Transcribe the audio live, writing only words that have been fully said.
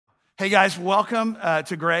Hey guys, welcome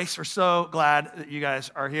to Grace. We're so glad that you guys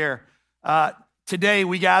are here. Today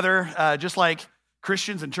we gather, just like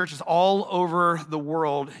Christians and churches all over the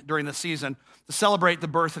world during the season, to celebrate the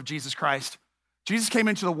birth of Jesus Christ. Jesus came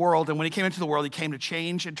into the world, and when he came into the world, he came to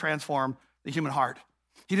change and transform the human heart.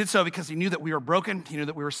 He did so because he knew that we were broken, he knew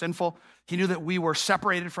that we were sinful, he knew that we were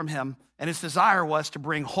separated from him, and his desire was to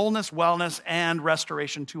bring wholeness, wellness, and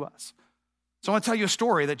restoration to us. So I want to tell you a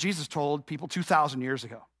story that Jesus told people 2,000 years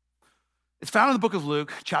ago. It's found in the book of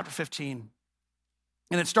Luke, chapter 15.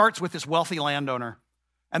 And it starts with this wealthy landowner.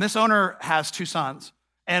 And this owner has two sons.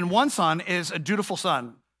 And one son is a dutiful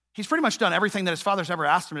son. He's pretty much done everything that his father's ever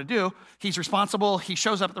asked him to do. He's responsible. He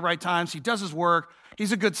shows up at the right times. He does his work.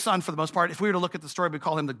 He's a good son for the most part. If we were to look at the story, we'd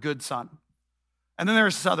call him the good son. And then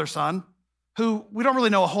there's this other son who we don't really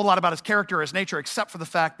know a whole lot about his character or his nature, except for the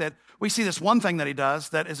fact that we see this one thing that he does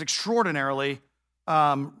that is extraordinarily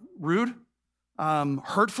rude,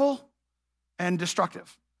 hurtful, and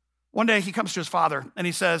destructive. One day he comes to his father and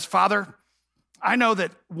he says, "Father, I know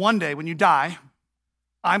that one day when you die,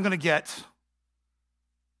 I'm going to get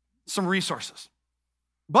some resources.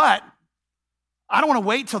 But I don't want to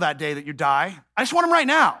wait till that day that you die. I just want them right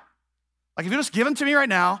now. Like if you just give them to me right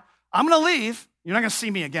now, I'm going to leave. You're not going to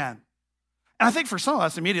see me again." And I think for some of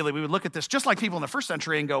us, immediately we would look at this just like people in the first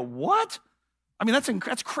century and go, "What? I mean,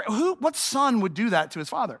 that's crazy. What son would do that to his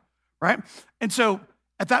father?" Right? And so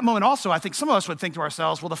at that moment also, I think some of us would think to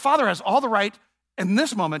ourselves, well, the father has all the right in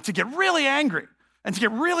this moment to get really angry and to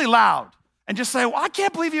get really loud and just say, "Well, I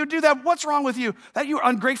can't believe you would do that. What's wrong with you? That you're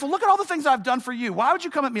ungrateful. Look at all the things I've done for you. Why would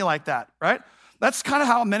you come at me like that?" Right? That's kind of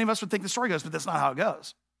how many of us would think the story goes, but that's not how it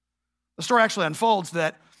goes. The story actually unfolds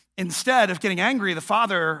that instead of getting angry, the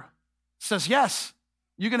father says, "Yes,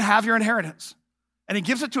 you can have your inheritance." And he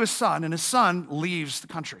gives it to his son, and his son leaves the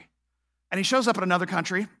country. And he shows up in another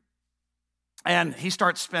country, and he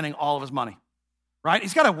starts spending all of his money, right?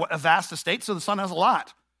 He's got a vast estate, so the son has a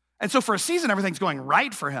lot. And so for a season, everything's going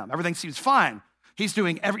right for him. Everything seems fine. He's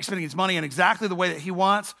spending his money in exactly the way that he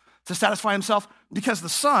wants to satisfy himself, because the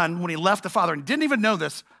son, when he left the father, and didn't even know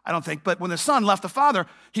this, I don't think, but when the son left the father,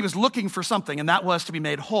 he was looking for something, and that was to be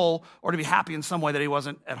made whole or to be happy in some way that he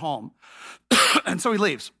wasn't at home. And so he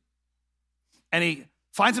leaves. And he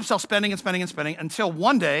finds himself spending and spending and spending until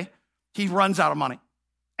one day he runs out of money.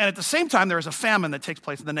 And at the same time, there is a famine that takes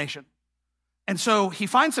place in the nation. And so he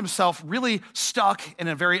finds himself really stuck in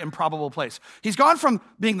a very improbable place. He's gone from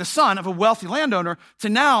being the son of a wealthy landowner to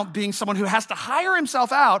now being someone who has to hire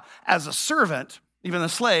himself out as a servant, even a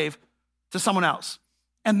slave, to someone else.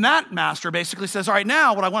 And that master basically says, "All right,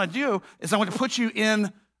 now what I want to do is I want to put you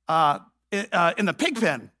in the pig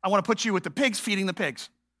pen. I want to put you with the pigs feeding the pigs."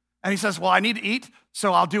 And he says, "Well, I need to eat,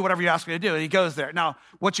 so I'll do whatever you ask me to do." And he goes there. Now,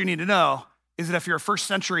 what you need to know is that if you're a first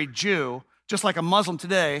century Jew, just like a Muslim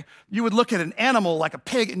today, you would look at an animal like a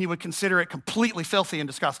pig and you would consider it completely filthy and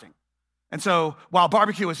disgusting. And so while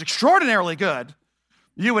barbecue is extraordinarily good,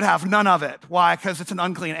 you would have none of it. Why? Because it's an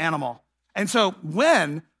unclean animal. And so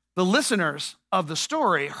when the listeners of the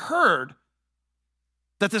story heard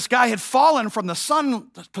that this guy had fallen from the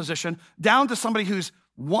son position down to somebody who's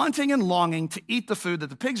wanting and longing to eat the food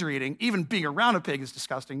that the pigs are eating, even being around a pig is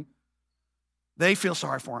disgusting, they feel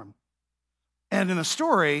sorry for him. And in the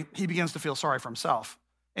story, he begins to feel sorry for himself.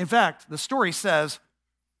 In fact, the story says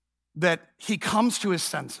that he comes to his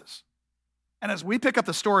senses. And as we pick up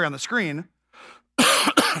the story on the screen,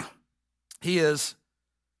 he is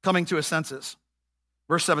coming to his senses.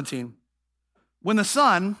 Verse 17, "When the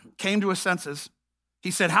son came to his senses, he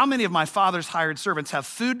said, 'How many of my father's hired servants have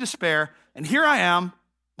food to spare, and here I am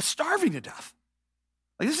starving to death?'"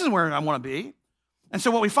 Like, this isn't where I want to be. And so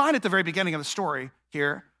what we find at the very beginning of the story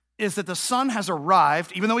here is that the son has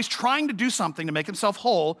arrived, even though he's trying to do something to make himself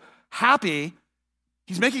whole, happy.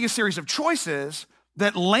 He's making a series of choices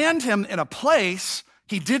that land him in a place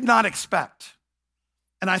he did not expect.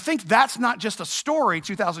 And I think that's not just a story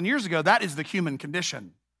 2,000 years ago, that is the human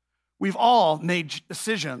condition. We've all made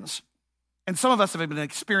decisions, and some of us have even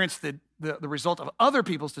experienced the result of other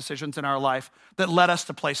people's decisions in our life that led us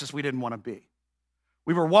to places we didn't want to be.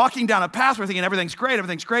 We were walking down a path, we're thinking everything's great,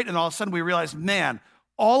 and all of a sudden we realized, man,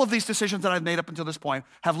 all of these decisions that I've made up until this point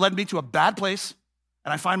have led me to a bad place,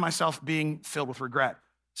 and I find myself being filled with regret.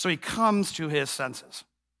 So he comes to his senses.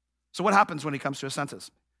 So what happens when he comes to his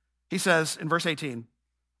senses? He says in verse 18,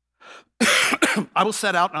 "I will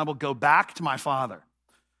set out and I will go back to my father.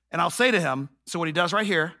 And I'll say to him," so what he does right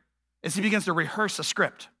here is he begins to rehearse a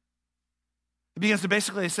script. He begins to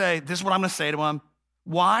basically say, this is what I'm going to say to him.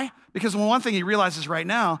 Why? Because one thing he realizes right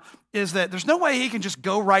now is that there's no way he can just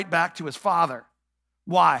go right back to his father.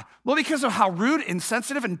 Why? Well, because of how rude,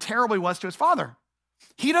 insensitive, and terrible he was to his father.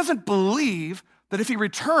 He doesn't believe that if he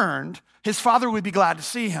returned, his father would be glad to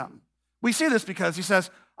see him. We see this because he says,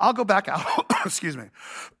 I'll go back out, excuse me.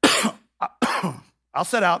 I'll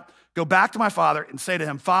set out, go back to my father and say to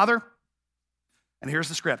him, Father, and here's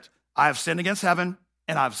the script, I have sinned against heaven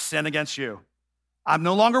and I've sinned against you. I'm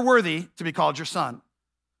no longer worthy to be called your son.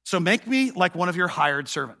 So make me like one of your hired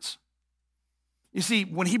servants. You see,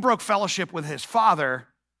 when he broke fellowship with his father,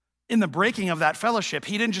 in the breaking of that fellowship,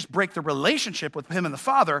 he didn't just break the relationship with him and the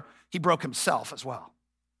father, he broke himself as well.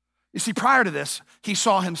 You see, prior to this, he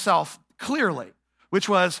saw himself clearly, which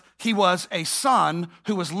was he was a son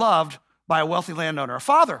who was loved by a wealthy landowner, a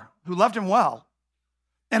father who loved him well.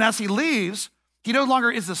 And as he leaves, he no longer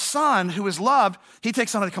is the son who is loved. He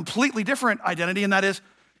takes on a completely different identity, and that is,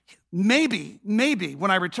 maybe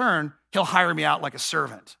when I return, he'll hire me out like a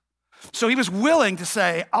servant. So he was willing to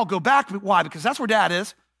say, I'll go back. Why? Because that's where dad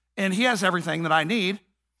is, and he has everything that I need.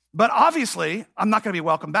 But obviously, I'm not going to be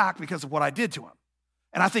welcomed back because of what I did to him.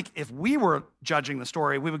 And I think if we were judging the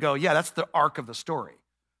story, we would go, yeah, that's the arc of the story.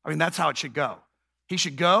 I mean, that's how it should go. He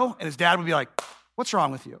should go, and his dad would be like, what's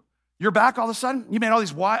wrong with you? You're back all of a sudden? You made all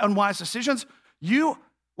these unwise decisions? You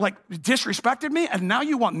disrespected me, and now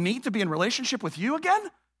you want me to be in relationship with you again?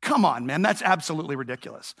 Come on, man, that's absolutely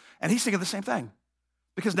ridiculous. And he's thinking the same thing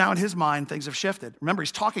because now in his mind, things have shifted. Remember,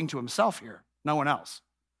 he's talking to himself here, no one else.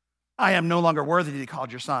 I am no longer worthy to be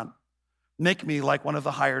called your son. Make me like one of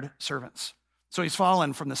the hired servants. So he's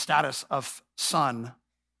fallen from the status of son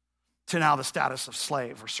to now the status of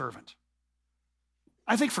slave or servant.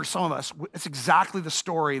 I think for some of us, it's exactly the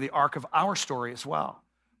story, the arc of our story as well.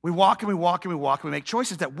 We walk and we walk and we walk and we make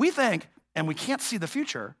choices that we think, and we can't see the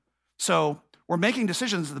future. So we're making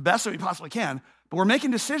decisions the best that we possibly can, but we're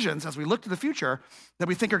making decisions as we look to the future that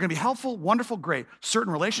we think are gonna be helpful, wonderful, great.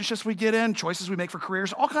 Certain relationships we get in, choices we make for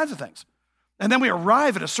careers, all kinds of things. And then we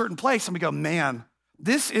arrive at a certain place and we go, man,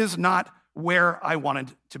 this is not where I wanted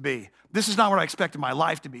to be. This is not what I expected my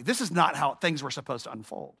life to be. This is not how things were supposed to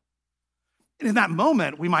unfold. And in that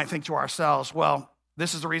moment, we might think to ourselves, well,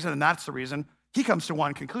 this is the reason and that's the reason. He comes to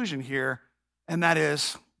one conclusion here, and that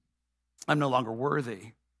is, I'm no longer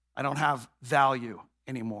worthy. I don't have value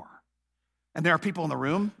anymore. And there are people in the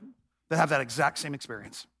room that have that exact same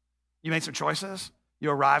experience. You made some choices.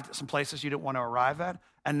 You arrived at some places you didn't want to arrive at.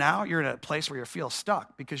 And now you're in a place where you feel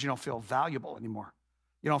stuck because you don't feel valuable anymore.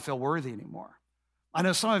 You don't feel worthy anymore. I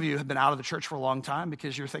know some of you have been out of the church for a long time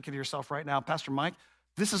because you're thinking to yourself right now, Pastor Mike,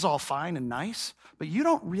 this is all fine and nice, but you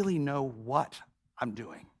don't really know what I'm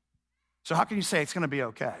doing. So how can you say it's going to be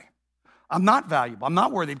okay? I'm not valuable. I'm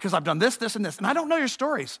not worthy because I've done this, this, and this. And I don't know your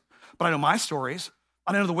stories, but I know my stories.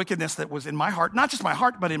 I know the wickedness that was in my heart, not just my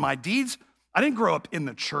heart, but in my deeds. I didn't grow up in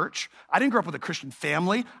the church. I didn't grow up with a Christian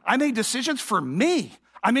family. I made decisions for me.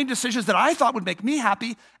 I made decisions that I thought would make me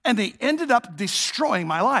happy, and they ended up destroying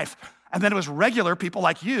my life. And then it was regular people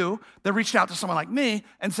like you that reached out to someone like me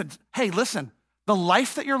and said, hey, listen, the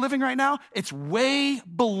life that you're living right now, it's way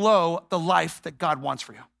below the life that God wants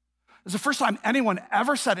for you. It's the first time anyone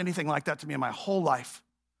ever said anything like that to me in my whole life.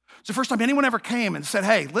 It's the first time anyone ever came and said,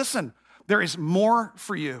 hey, listen, there is more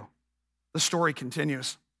for you. The story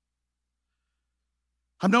continues.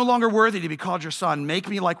 I'm no longer worthy to be called your son. Make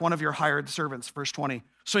me like one of your hired servants, verse 20.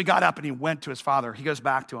 So he got up and he went to his father. He goes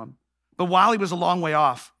back to him. But while he was a long way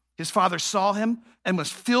off, his father saw him and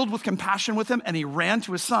was filled with compassion with him, and he ran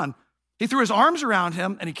to his son. He threw his arms around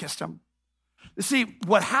him and he kissed him. You see,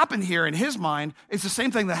 what happened here in his mind is the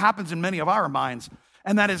same thing that happens in many of our minds,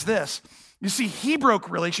 and that is this. You see, he broke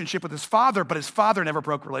relationship with his father, but his father never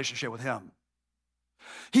broke relationship with him.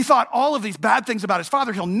 He thought all of these bad things about his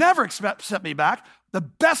father. He'll never accept me back. The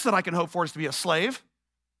best that I can hope for is to be a slave.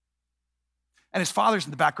 And his father's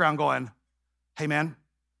in the background going, hey man,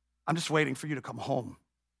 I'm just waiting for you to come home.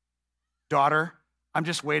 Daughter, I'm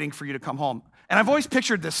just waiting for you to come home. And I've always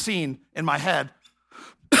pictured this scene in my head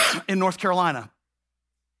in North Carolina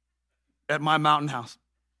at my mountain house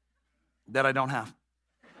that I don't have.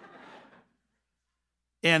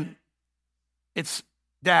 And it's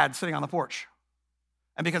dad sitting on the porch.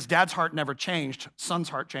 And because dad's heart never changed, son's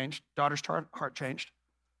heart changed, daughter's heart changed,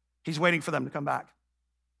 he's waiting for them to come back.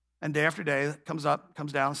 And day after day, comes up,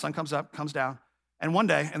 comes down, son comes up, comes down. And one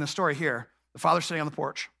day, in the story here, the father's sitting on the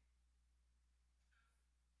porch.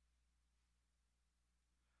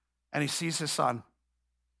 And he sees his son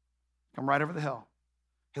come right over the hill.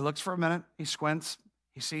 He looks for a minute, he squints,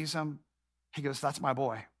 he sees him, he goes, that's my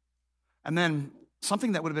boy. And then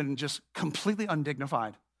something that would have been just completely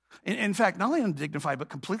undignified. In fact, not only undignified, but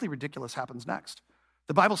completely ridiculous happens next.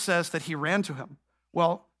 The Bible says that he ran to him.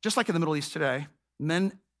 Well, just like in the Middle East today,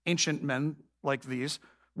 ancient men like these,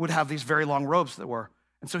 would have these very long robes that were.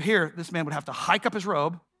 And so here, this man would have to hike up his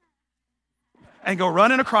robe and go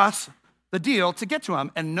running across the deal to get to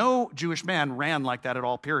him. And no Jewish man ran like that at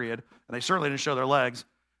all, period. And they certainly didn't show their legs.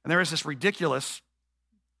 And there is this ridiculous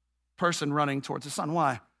person running towards his son.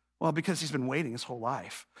 Why? Well, because he's been waiting his whole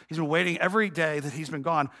life. He's been waiting every day that he's been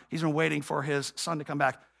gone. He's been waiting for his son to come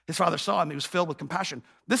back. His father saw him. He was filled with compassion.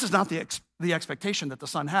 This is not the expectation that the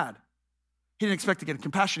son had. He didn't expect to get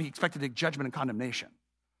compassion. He expected judgment and condemnation.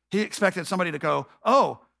 He expected somebody to go,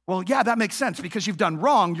 oh, well, yeah, that makes sense. Because you've done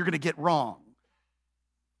wrong, you're going to get wrong.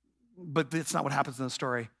 But that's not what happens in the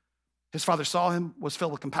story. His father saw him, was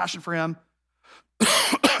filled with compassion for him.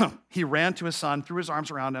 He ran to his son, threw his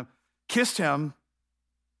arms around him, kissed him,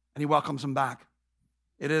 and he welcomes him back.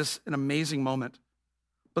 It is an amazing moment.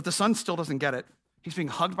 But the son still doesn't get it. He's being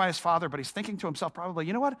hugged by his father, but he's thinking to himself probably,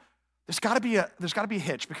 you know what? There's got to be a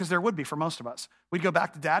hitch, because there would be for most of us. We'd go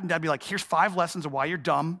back to dad, and dad would be like, here's 5 lessons of why you're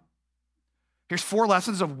dumb. Here's 4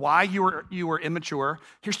 lessons of why you were immature.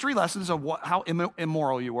 Here's 3 lessons of how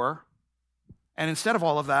immoral you were. And instead of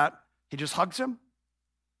all of that, he just hugs him.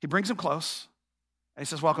 He brings him close, and he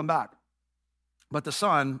says, welcome back. But the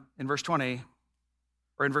son, in verse 20,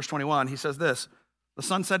 or in verse 21, he says this. The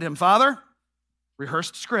son said to him, Father,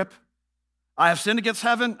 rehearsed script, I have sinned against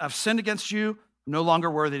heaven. I've sinned against you. I'm no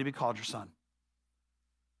longer worthy to be called your son.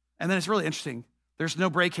 And then it's really interesting. There's no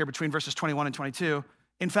break here between verses 21 and 22.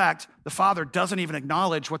 In fact, the father doesn't even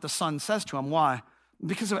acknowledge what the son says to him. Why?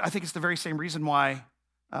 Because I think it's the very same reason why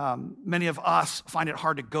many of us find it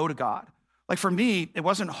hard to go to God. Like for me, it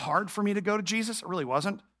wasn't hard for me to go to Jesus. It really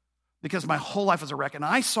wasn't, because my whole life was a wreck, and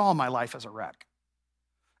I saw my life as a wreck.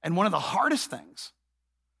 And one of the hardest things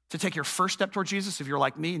to take your first step toward Jesus, if you're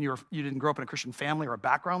like me and you didn't grow up in a Christian family or a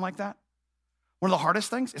background like that, one of the hardest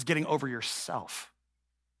things is getting over yourself.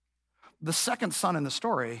 The second son in the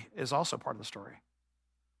story is also part of the story.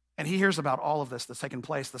 And he hears about all of this that's taken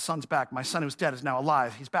place. The son's back. My son who's dead is now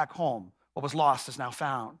alive. He's back home. What was lost is now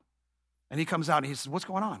found. And he comes out and he says, what's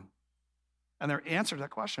going on? And their answer to that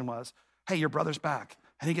question was, hey, your brother's back.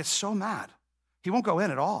 And he gets so mad. He won't go in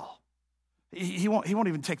at all. He won't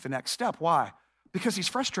even take the next step. Why? Because he's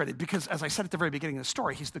frustrated. Because as I said at the very beginning of the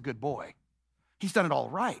story, he's the good boy. He's done it all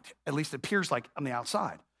right. At least it appears like on the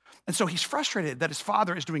outside. And so he's frustrated that his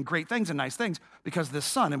father is doing great things and nice things because this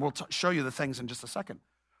son, and we'll show you the things in just a second.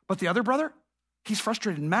 But the other brother, he's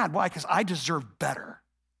frustrated and mad. Why? Because I deserve better.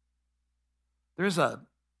 There's a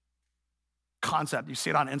concept. You see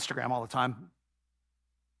it on Instagram all the time.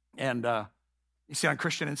 And you see it on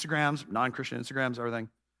Christian Instagrams, non-Christian Instagrams, everything.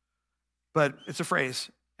 But it's a phrase.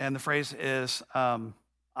 And the phrase is, I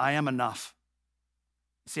am enough.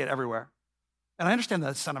 You see it everywhere. And I understand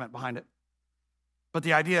the sentiment behind it. But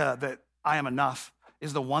the idea that I am enough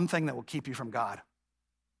is the one thing that will keep you from God.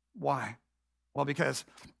 Why? Well, because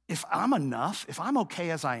if I'm enough, if I'm okay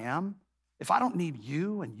as I am, if I don't need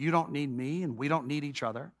you and you don't need me and we don't need each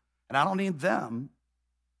other, and I don't need them,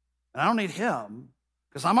 and I don't need him,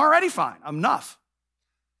 because I'm already fine, I'm enough,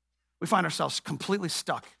 we find ourselves completely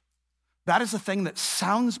stuck. That is the thing that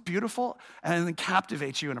sounds beautiful and then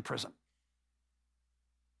captivates you in a prison.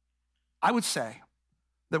 I would say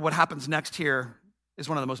that what happens next here is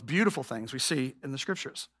one of the most beautiful things we see in the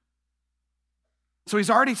scriptures. So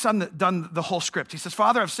he's already done the whole script. He says,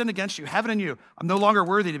 Father, I've sinned against you, heaven and you. I'm no longer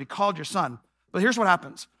worthy to be called your son. But here's what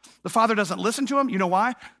happens. The father doesn't listen to him. You know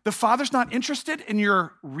why? The father's not interested in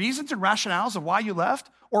your reasons and rationales of why you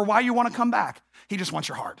left or why you want to come back. He just wants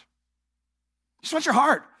your heart. He just wants your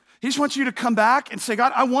heart. He just wants you to come back and say,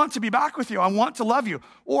 God, I want to be back with you. I want to love you.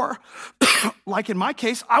 Or, like in my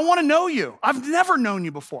case, I want to know you. I've never known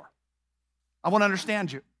you before. I want to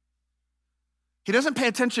understand you. He doesn't pay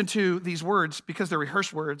attention to these words because they're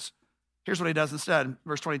rehearsed words. Here's what he does instead,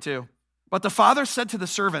 verse 22. But the father said to the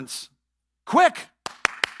servants, quick,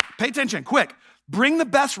 pay attention, quick, bring the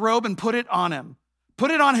best robe and put it on him.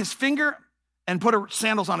 Put it on his finger and put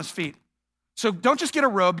sandals on his feet. So don't just get a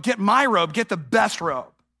robe, get my robe, get the best robe.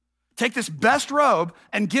 Take this best robe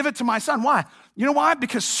and give it to my son. Why? You know why?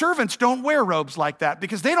 Because servants don't wear robes like that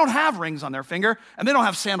because they don't have rings on their finger and they don't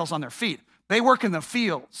have sandals on their feet. They work in the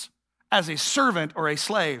fields as a servant or a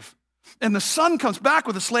slave. And the son comes back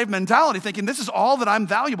with a slave mentality thinking, this is all that I'm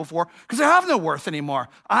valuable for because I have no worth anymore.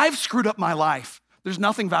 I've screwed up my life. There's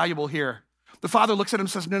nothing valuable here. The father looks at him and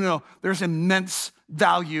says, no, there's immense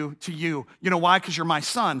value to you. You know why? Because you're my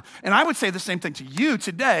son. And I would say the same thing to you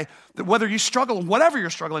today, that whether you struggle, whatever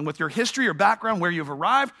you're struggling with, your history, your background, where you've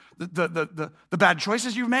arrived, the bad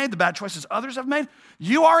choices you've made, the bad choices others have made,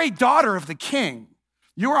 you are a daughter of the King.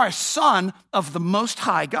 You are a son of the Most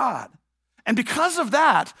High God. And because of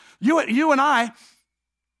that, you and I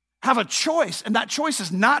have a choice, and that choice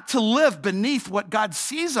is not to live beneath what God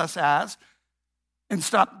sees us as and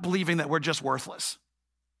stop believing that we're just worthless.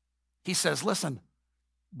 He says, listen,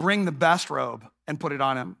 bring the best robe and put it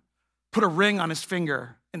on him. Put a ring on his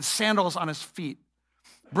finger and sandals on his feet.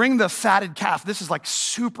 Bring the fatted calf. This is like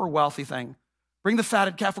super wealthy thing. Bring the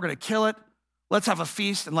fatted calf. We're going to kill it. Let's have a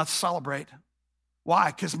feast and let's celebrate.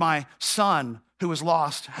 Why? Because my son who was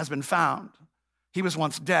lost has been found. He was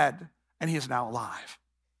once dead and he is now alive.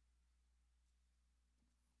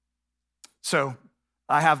 So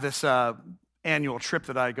I have this annual trip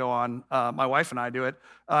that I go on. My wife and I do it.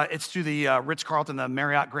 It's to the Ritz-Carlton, the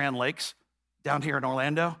Marriott Grand Lakes down here in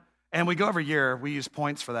Orlando. And we go every year. We use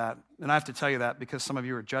points for that. And I have to tell you that because some of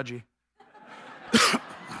you are judgy.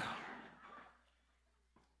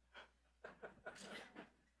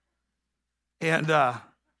 And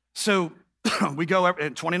so we go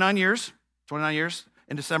every 29 years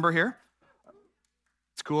in December here.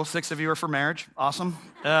 It's cool. 6 of you are for marriage. Awesome.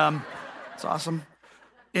 It's awesome.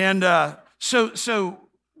 And so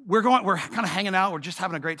we're kind of hanging out. We're just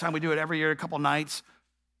having a great time. We do it every year, a couple nights.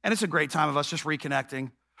 And it's a great time of us just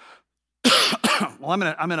reconnecting. Well,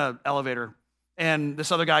 I'm in an elevator, and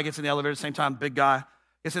this other guy gets in the elevator at the same time, big guy,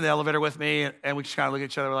 gets in the elevator with me, and we just kind of look at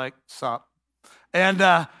each other, we're like, sup? And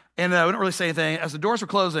we don't really say anything. As the doors were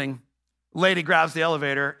closing, lady grabs the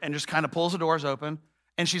elevator and just kind of pulls the doors open,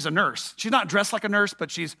 and she's a nurse. She's not dressed like a nurse,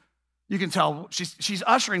 but you can tell she's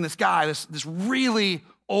ushering this guy, this really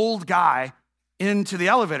old guy, into the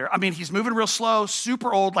elevator. I mean, he's moving real slow,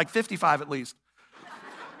 super old, like 55 at least.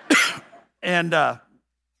 And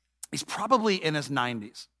he's probably in his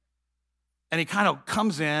 90s. And he kind of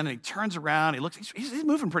comes in and he turns around. He looks, he's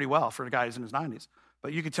moving pretty well for a guy who's in his 90s.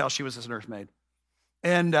 But you could tell she was his nursemaid.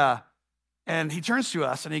 And he turns to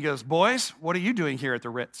us and he goes, boys, what are you doing here at the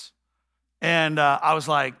Ritz? And I was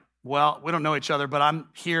like, well, we don't know each other, but I'm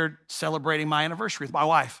here celebrating my anniversary with my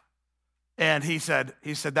wife. And he said,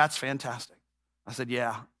 that's fantastic. I said,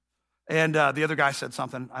 yeah. And the other guy said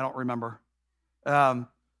something, I don't remember.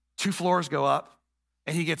 2 floors go up.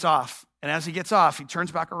 And he gets off. And as he gets off, he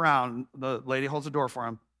turns back around. The lady holds the door for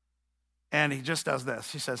him. And he just does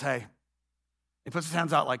this. He says, hey. He puts his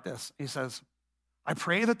hands out like this. He says, I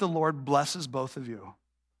pray that the Lord blesses both of you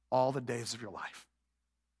all the days of your life.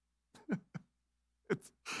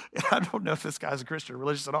 I don't know if this guy's a Christian or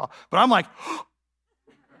religious at all. But I'm like, oh,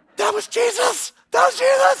 that was Jesus. That was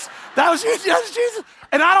Jesus. That was Jesus.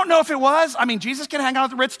 And I don't know if it was. I mean, Jesus can hang out at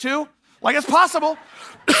the Ritz too. Like, it's possible.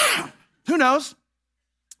 Who knows?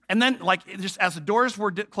 And then, like, just as the doors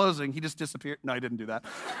were closing, he just disappeared. No, he didn't do that.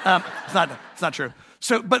 It's not true.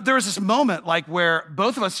 So, but there was this moment, like, where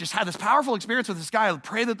both of us just had this powerful experience with this guy. I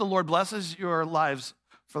pray that the Lord blesses your lives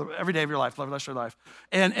for every day of your life, bless your life.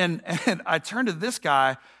 And I turned to this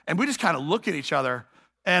guy, and we just kind of look at each other,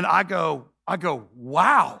 and I go,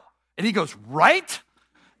 wow. And he goes, right?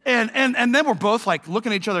 And then we're both like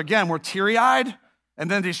looking at each other again. We're teary-eyed,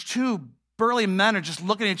 and then these 2 burly men are just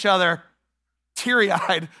looking at each other,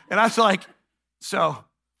 teary-eyed, and I was like, so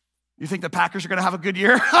you think the Packers are going to have a good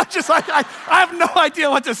year? I'm just like, I have no idea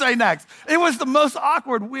what to say next. It was the most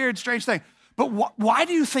awkward, weird, strange thing. But why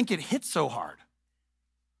do you think it hit so hard?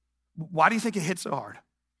 Why do you think it hit so hard?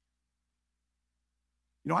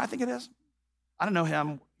 You know what I think it is? I don't know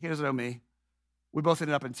him. He doesn't know me. We both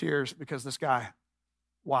ended up in tears because this guy.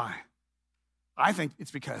 Why? I think it's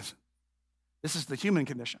because this is the human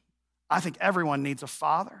condition. I think everyone needs a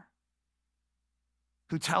father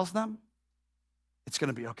who tells them it's going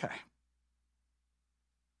to be okay.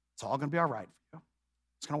 It's all going to be all right for you.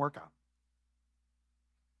 It's going to work out.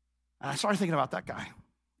 And I started thinking about that guy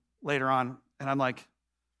later on, and I'm like,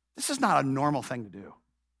 this is not a normal thing to do.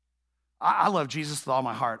 I love Jesus with all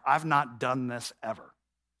my heart. I've not done this ever.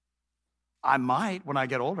 I might when I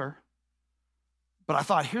get older. But I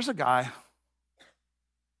thought, here's a guy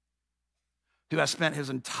who has spent his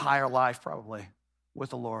entire life probably with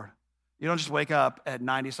the Lord. You don't just wake up at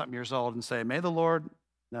 90-something years old and say, may the Lord,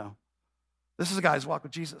 no. This is a guy who's walked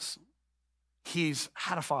with Jesus. He's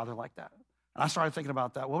had a father like that. And I started thinking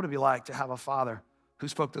about that. What would it be like to have a father who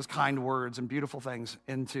spoke those kind words and beautiful things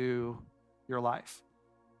into your life?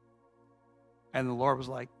 And the Lord was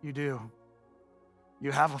like, you do.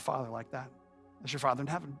 You have a father like that. That's your Father in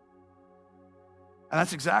heaven. And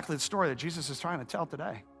that's exactly the story that Jesus is trying to tell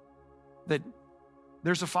today. That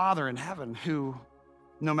there's a Father in heaven who,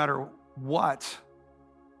 no matter what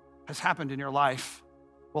has happened in your life,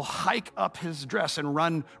 will hike up his dress and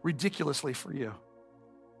run ridiculously for you.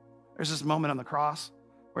 There's this moment on the cross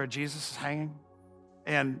where Jesus is hanging,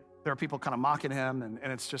 and there are people kind of mocking him, and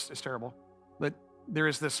it's terrible. But there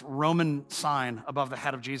is this Roman sign above the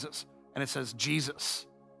head of Jesus, and it says, Jesus,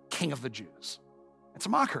 King of the Jews. It's a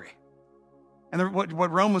mockery. And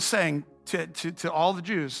what Rome was saying to all the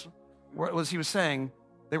Jews was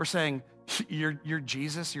they were saying, you're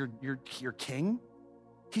Jesus, you're king?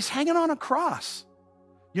 He's hanging on a cross.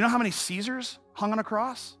 You know how many Caesars hung on a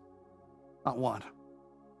cross? Not one.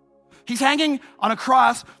 He's hanging on a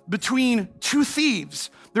cross between two thieves.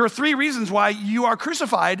 There are three reasons why you are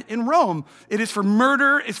crucified in Rome. It is for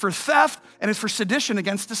murder, it's for theft, and it's for sedition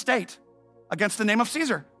against the state, against the name of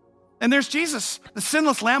Caesar. And there's Jesus, the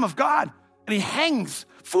sinless Lamb of God, and he hangs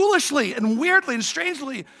foolishly and weirdly and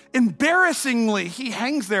strangely, embarrassingly. He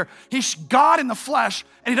hangs there. He's God in the flesh,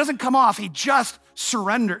 and he doesn't come off. He just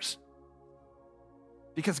surrenders.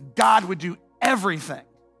 Because God would do everything,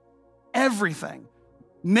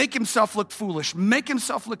 make himself look foolish, make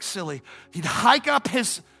himself look silly. He'd hike up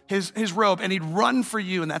his robe and he'd run for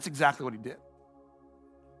you, and that's exactly what he did.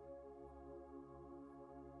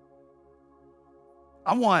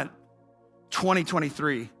 I want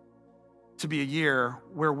 2023 to be a year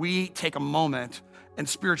where we take a moment and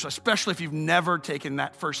spiritually, especially if you've never taken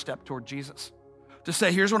that first step toward Jesus, to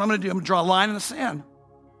say, here's what I'm gonna do. I'm gonna draw a line in the sand.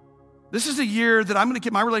 This is a year that I'm gonna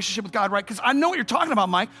get my relationship with God right, because I know what you're talking about,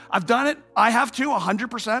 Mike. I've done it. I have too,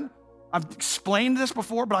 100%. I've explained this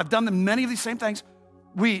before, but I've done many of these same things.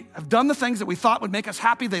 We have done the things that we thought would make us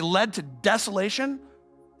happy. They led to desolation,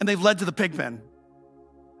 and they've led to the pig pen.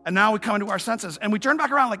 And now we come into our senses, and we turn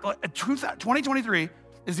back around. Like 2023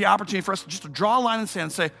 is the opportunity for us just to draw a line in the sand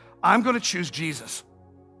and say, I'm gonna choose Jesus,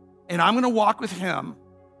 and I'm gonna walk with him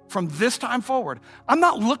from this time forward. I'm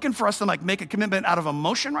not looking for us to make a commitment out of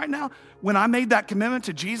emotion right now. When I made that commitment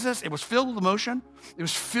to Jesus, it was filled with emotion. It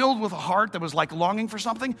was filled with a heart that was like longing for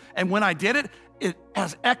something. And when I did it, it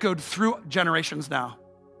has echoed through generations now.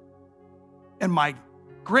 And my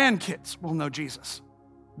grandkids will know Jesus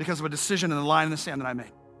because of a decision in the line in the sand that I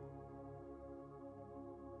made.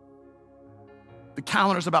 The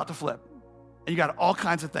calendar's about to flip. And you got all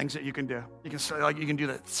kinds of things that you can do. You can do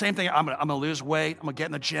the same thing. I'm gonna lose weight. I'm gonna get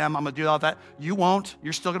in the gym. I'm gonna do all that. You won't.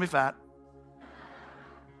 You're still gonna be fat.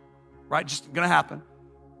 Right? Just gonna happen.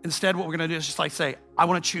 Instead, what we're gonna do is just say, I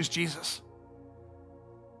wanna choose Jesus.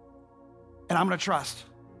 And I'm gonna trust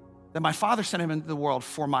that my Father sent him into the world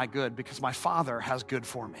for my good, because my Father has good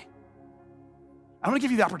for me. I'm gonna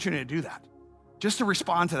give you the opportunity to do that, just to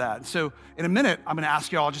respond to that. And so in a minute, I'm gonna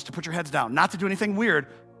ask you all just to put your heads down, not to do anything weird,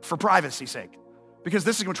 for privacy's sake, because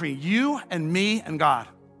this is between you and me and God.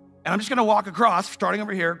 And I'm just gonna walk across, starting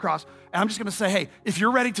over here, across, and I'm just gonna say, hey, if you're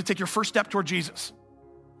ready to take your first step toward Jesus,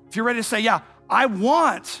 if you're ready to say, yeah, I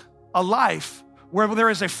want a life where there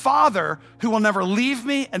is a Father who will never leave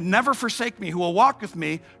me and never forsake me, who will walk with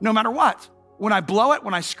me no matter what. When I blow it,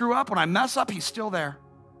 when I screw up, when I mess up, he's still there.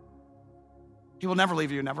 He will never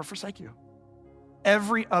leave you, never forsake you.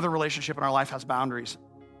 Every other relationship in our life has boundaries.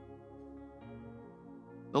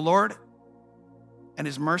 The Lord and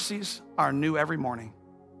his mercies are new every morning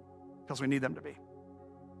because we need them to be.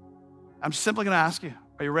 I'm simply gonna ask you,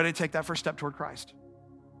 are you ready to take that first step toward Christ?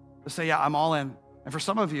 To say, yeah, I'm all in. And for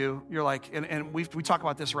some of you, you're like, and we talk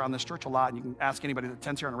about this around this church a lot, and you can ask anybody that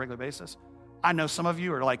attends here on a regular basis. I know some of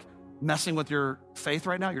you are like messing with your faith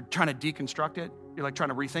right now. You're trying to deconstruct it. You're like trying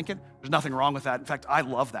to rethink it. There's nothing wrong with that. In fact, I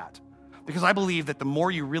love that. Because I believe that the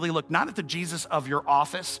more you really look, not at the Jesus of your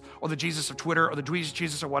office or the Jesus of Twitter or the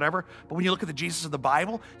Jesus or whatever, but when you look at the Jesus of the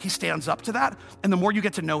Bible, he stands up to that. And the more you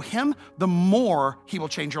get to know him, the more he will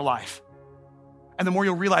change your life. And the more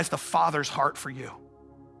you'll realize the Father's heart for you.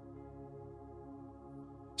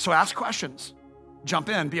 So ask questions, jump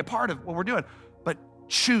in, be a part of what we're doing, but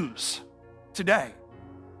choose today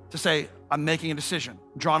to say, I'm making a decision,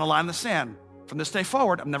 drawing a line in the sand. From this day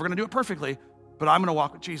forward, I'm never gonna do it perfectly, but I'm gonna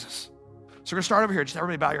walk with Jesus. So we're gonna start over here. Just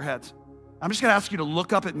everybody bow your heads. I'm just gonna ask you to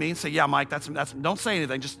look up at me and say, yeah, Mike, that's don't say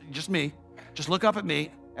anything, just me. Just look up at me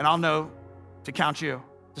and I'll know to count you,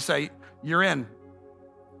 to say, you're in.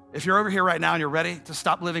 If you're over here right now and you're ready to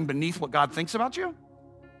stop living beneath what God thinks about you,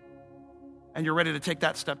 and you're ready to take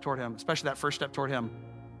that step toward him, especially that first step toward him,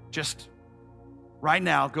 just right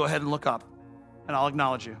now, go ahead and look up and I'll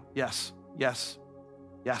acknowledge you. Yes, yes,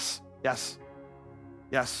 yes, yes,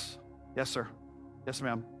 yes, yes, sir. Yes,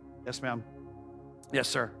 ma'am. Yes, ma'am. Yes,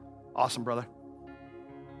 sir. Awesome, brother.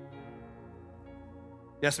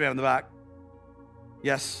 Yes, ma'am, in the back.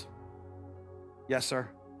 Yes. Yes, sir.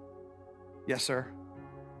 Yes, sir.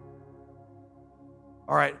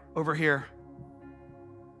 All right, over here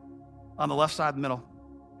on the left side, the middle.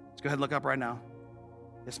 Let's go ahead and look up right now.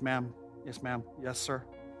 Yes, ma'am. Yes, ma'am. Yes, sir.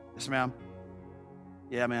 Yes, ma'am.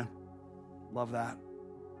 Yeah, man. Love that.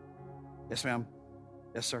 Yes, ma'am.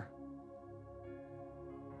 Yes, sir.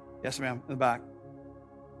 Yes, ma'am, in the back.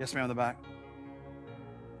 Yes, ma'am, in the back.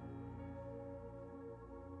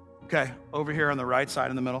 Okay, over here on the right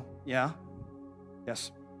side in the middle. Yeah?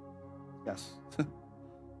 Yes. Yes.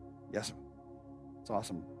 Yes. It's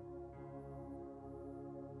awesome.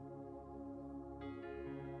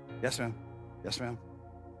 Yes, ma'am. Yes, ma'am.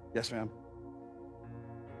 Yes, ma'am.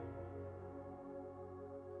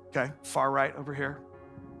 Okay, far right over here.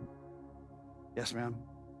 Yes, ma'am.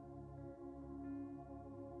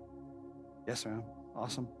 Yes, ma'am.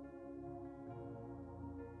 Awesome.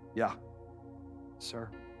 Yeah. Sir.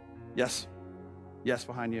 Yes. Yes,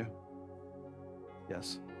 behind you.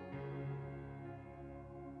 Yes.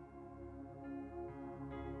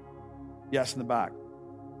 Yes, in the back.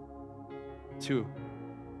 2.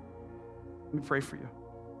 Let me pray for you.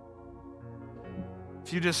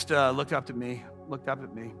 If you just looked up at me,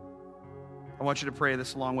 I want you to pray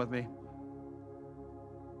this along with me.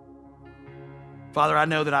 Father, I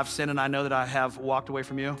know that I've sinned and I know that I have walked away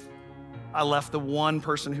from you. I left the one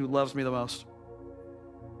person who loves me the most.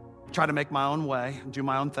 Tried to make my own way and do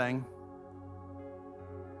my own thing.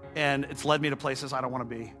 And it's led me to places I don't want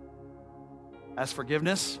to be. Ask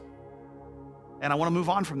forgiveness. And I want to move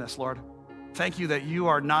on from this, Lord. Thank you that you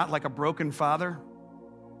are not like a broken father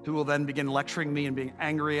who will then begin lecturing me and being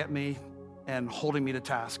angry at me and holding me to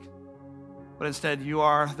task. But instead, you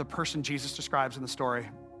are the person Jesus describes in the story.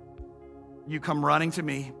 You come running to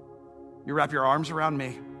me. You wrap your arms around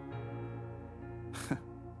me.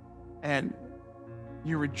 And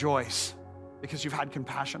you rejoice because you've had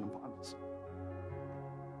compassion upon us.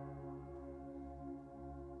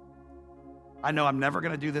 I know I'm never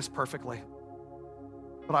going to do this perfectly,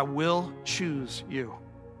 but I will choose you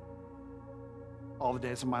all the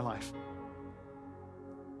days of my life.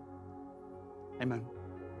 Amen.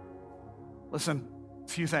 Listen, a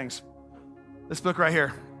few things. This book right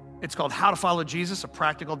here, it's called How to Follow Jesus, a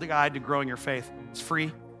Practical Guide to Growing Your Faith. It's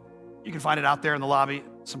free. You can find it out there in the lobby.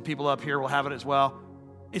 Some people up here will have it as well.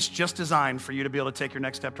 It's just designed for you to be able to take your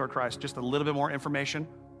next step toward Christ. Just a little bit more information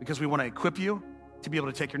because we want to equip you to be able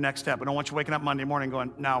to take your next step. We don't want you waking up Monday morning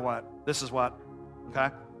going, now what? This is what, okay?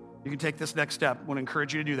 You can take this next step. I want to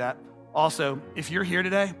encourage you to do that. Also, if you're here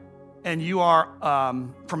today and you are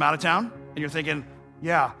from out of town and you're thinking,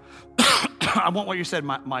 yeah, I want what you said,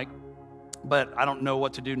 Mike, but I don't know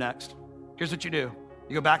what to do next. Here's what you do.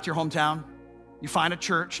 You go back to your hometown. You find a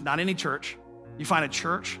church, not any church. You find a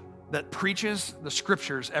church that preaches the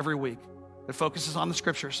scriptures every week, that focuses on the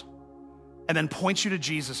scriptures, and then points you to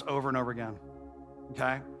Jesus over and over again,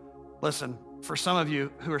 okay? Listen, for some of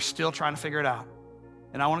you who are still trying to figure it out,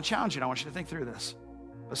 and I want to challenge you, and I want you to think through this,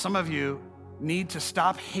 but some of you need to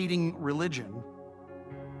stop hating religion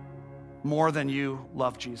more than you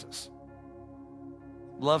love Jesus.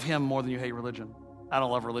 Love him more than you hate religion. I don't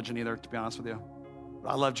love religion either, to be honest with you.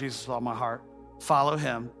 I love Jesus with all my heart. Follow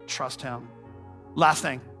him, trust him. Last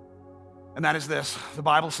thing, and that is this. The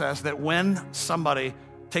Bible says that when somebody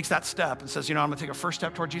takes that step and says, you know, I'm gonna take a first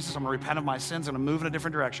step toward Jesus, I'm gonna repent of my sins, I'm gonna move in a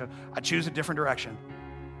different direction, I choose a different direction.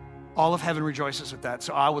 All of heaven rejoices with that,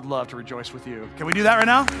 so I would love to rejoice with you. Can we do that right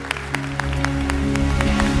now?